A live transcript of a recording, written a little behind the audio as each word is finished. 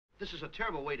This is a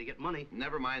terrible way to get money.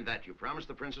 Never mind that. You promised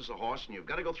the princess a horse, and you've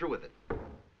got to go through with it.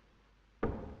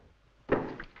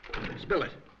 Spill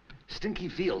it. Stinky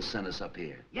Fields sent us up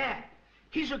here. Yeah.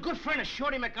 He's a good friend of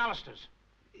Shorty McAllister's.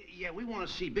 Yeah, we want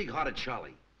to see Big-Hearted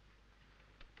Charlie.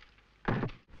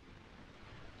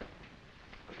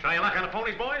 Try your luck on the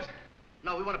ponies, boys?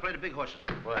 No, we want to play the big horses.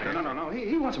 What? No.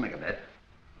 He wants to make a bet.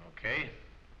 Okay.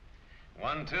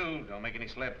 1, 2, don't make any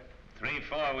slip. 3,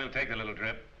 4, we'll take the little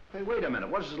drip. Hey, wait a minute.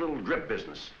 What's this little drip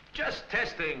business? Just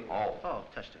testing. Oh,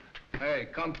 testing. Hey,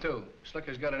 come too.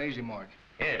 Slicker's got an easy mark.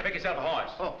 Here, pick yourself a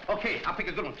horse. Oh, okay. I'll pick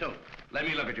a good one, too. Let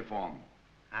me look at your form.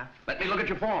 Huh? Let me look at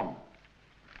your form.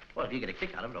 Well, if you get a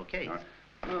kick out of it, okay.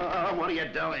 What are you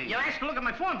doing? You asked to look at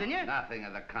my form, didn't you? Nothing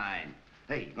of the kind.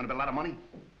 Hey, you gonna bet a lot of money?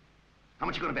 How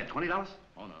much you gonna bet? $20?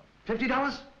 Oh, no. $50?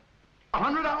 $100?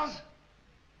 How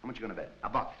much you gonna bet?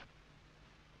 $1.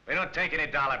 We don't take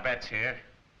any dollar bets here.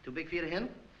 Too big for you to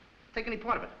handle? Take any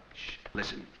part of it. Shh.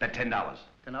 Listen, bet $10. $10?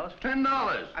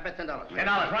 $10. I bet $10.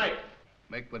 $10, right.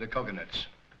 Make with the coconuts.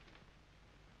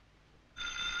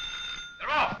 They're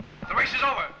off. The race is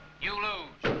over. You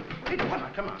lose. Wait a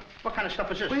minute, come on. What kind of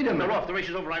stuff is this? Wait a minute. They're off, the race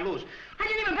is over, I lose. I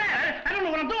didn't even bet. I don't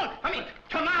know what I'm doing. I mean,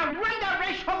 tomorrow, run that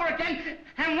race over again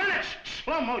and run it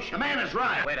slow motion. The man is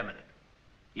right. Wait a minute.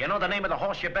 You know the name of the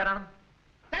horse you bet on?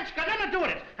 That's got nothing to do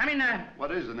with it. I mean,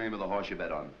 What is the name of the horse you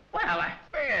bet on? Well,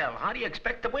 how do you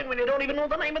expect to win when you don't even know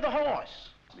the name of the horse?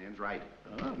 Man's right.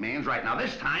 Man's right. Now,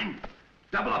 this time,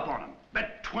 double up on him.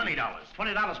 Bet $20.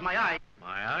 $20 my eye.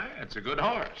 My eye? It's a good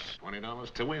horse.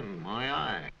 $20 to win. My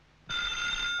eye.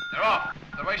 They're off.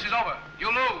 The race is over. You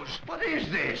lose. What is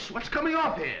this? What's coming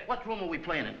off here? What room are we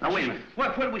playing in? Now, wait a minute. Where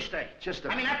do we stay? Just a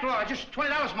I mean, after all, just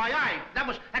 $20 my eye.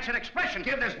 That's an expression.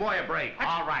 Give this boy a break.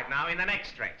 All right, now, in the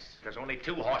next race. There's only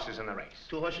 2 horses in the race.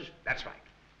 2 horses? That's right.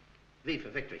 V for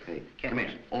victory. Hey, Can't come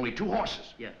lose. here. Only 2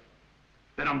 horses. Yeah.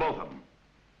 Bet on both of them.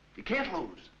 You can't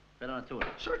lose. Bet on 2 of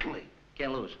them. Certainly.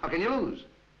 Can't lose. How can you lose?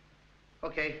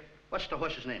 Okay. What's the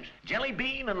horses' names? Jelly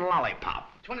Bean and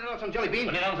Lollipop. $20 on Jelly Bean.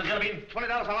 $20 on Jelly Bean.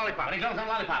 $20 on Lollipop. $20 on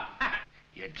Lollipop.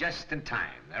 You're just in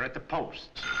time. They're at the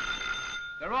posts.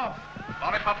 They're off.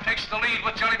 Lollipop takes the lead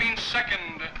with Jelly Bean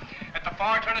second. At the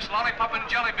far turn, it's Lollipop and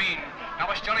Jelly Bean. Now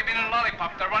it's Jelly Bean and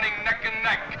Lollipop. They're running neck and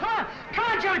neck. Come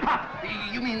on, Jelly Pop.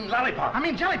 You mean Lollipop? I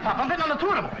mean Jelly Pop. I'm betting on the 2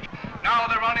 of them. Now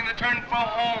they're rounding the turn for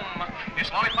home.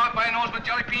 It's Lollipop by a nose with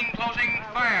Jelly Bean closing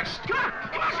fast.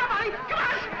 Come on, somebody. Come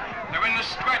on. They're in the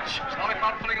stretch. It's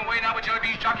Lollipop pulling away now with Jelly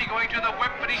Bean's jockey going to the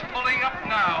whip, but he's pulling up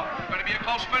now. Going to be a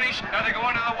close finish. Now they go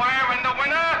under the wire, and the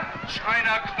winner,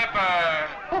 China Clipper.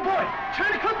 Oh, boy.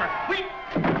 China Clipper.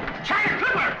 China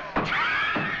Clipper.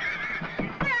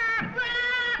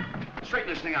 Straighten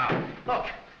this thing out. Look.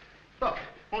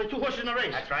 Only 2 horses in the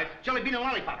race. That's right. Jelly Bean and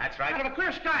Lollipop. That's right. Out of a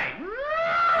clear sky.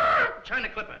 China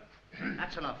Clipper.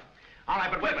 That's enough. All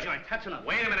right, but wait a minute. Joint. That's enough.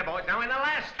 Wait a minute, boys. Now, in the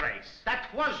last race.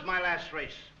 That was my last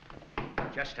race.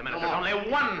 Just a minute. No There's more.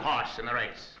 only 1 horse in the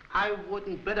race. I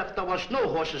wouldn't bet if there was no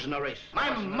horses in the race. My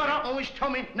mother always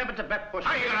told me never to bet horses.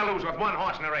 How are you going to lose with 1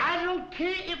 horse in the race? I don't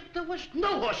care if there was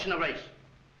no horse in the race.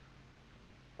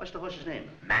 What's the horse's name?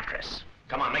 Mattress.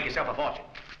 Come on, make yourself a fortune.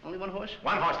 Only 1 horse?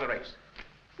 1 horse in the race.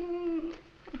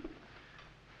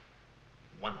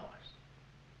 1 horse.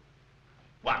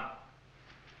 1.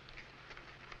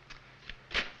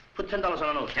 Put $10 on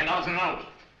a nose. $10 on the nose.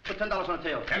 Put $10 on the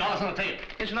tail. $10 on the tail.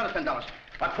 Here's another $10.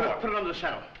 What for? Put it under the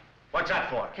saddle. What's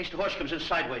that for? In case the horse comes in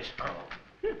sideways. Oh.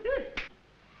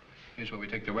 Here's where we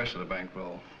take the rest of the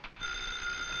bankroll.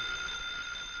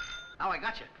 Now I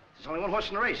got you. There's only 1 horse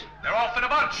in the race. They're off in a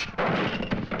bunch.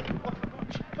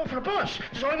 Off for the bunch.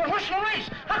 There's only 1 horse in the race.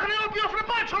 How can they all be off in a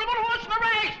bunch? Only 1 horse in the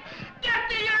race. Get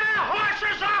the other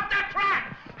horses off the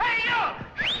track. Hey, you!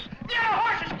 The other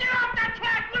horses, get off the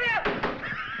track, will you?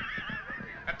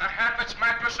 At the half, it's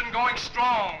Mattress and going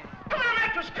strong. Come on,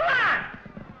 Mattress, come on.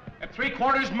 At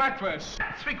 3/4, Mattress.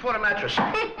 3/4 Mattress.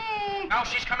 Now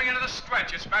she's coming into the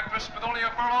stretch. It's Mattress with only a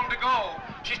furlong to go.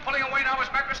 She's pulling away now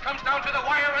as Mattress comes down to the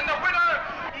wire, and the winner,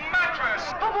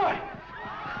 Mattress. Oh, boy.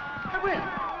 I win.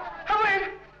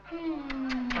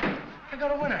 I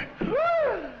got a winner.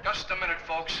 Just a minute,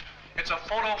 folks. It's a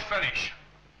photo finish.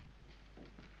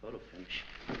 Photo finish.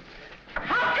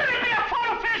 How can it be a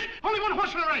photo finish? Only 1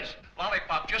 horse in the race.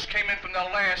 Lollipop just came in from the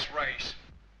last race.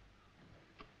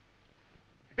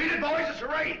 Beat it, boys. It's a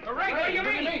race. A race? What do you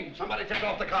mean? Somebody take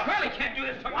off the cuff. Well, he can't do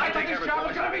this. I think this job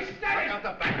is going to be steady. Bring out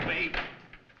the back, babe.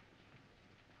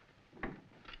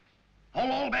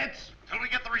 Hold all bets till we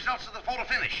get the results of the photo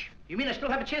finish. You mean I still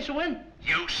have a chance to win?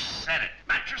 You said it.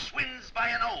 Mattress wins by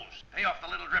a nose. Pay off the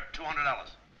little drip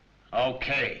 $200.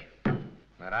 Okay.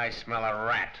 But I smell a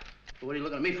rat. Well, what are you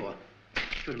looking at me for?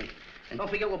 Shoot me. And don't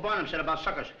forget what Barnum said about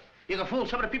suckers. You can fool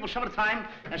some of the people some of the time,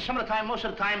 and some of the time, most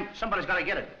of the time, somebody's got to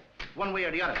get it, one way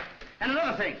or the other. And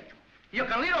another thing, you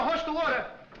can lead a horse to water,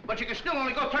 but you can still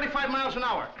only go 35 miles an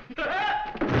hour.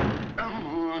 Come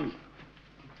on.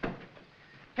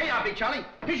 Hey, now, Big Charlie,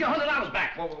 here's your $100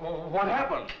 back. What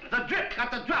happened? The drip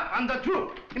got the drop on the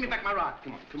droop. Give me back my rod.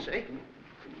 Come on, come on.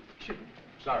 See?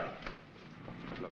 Sorry.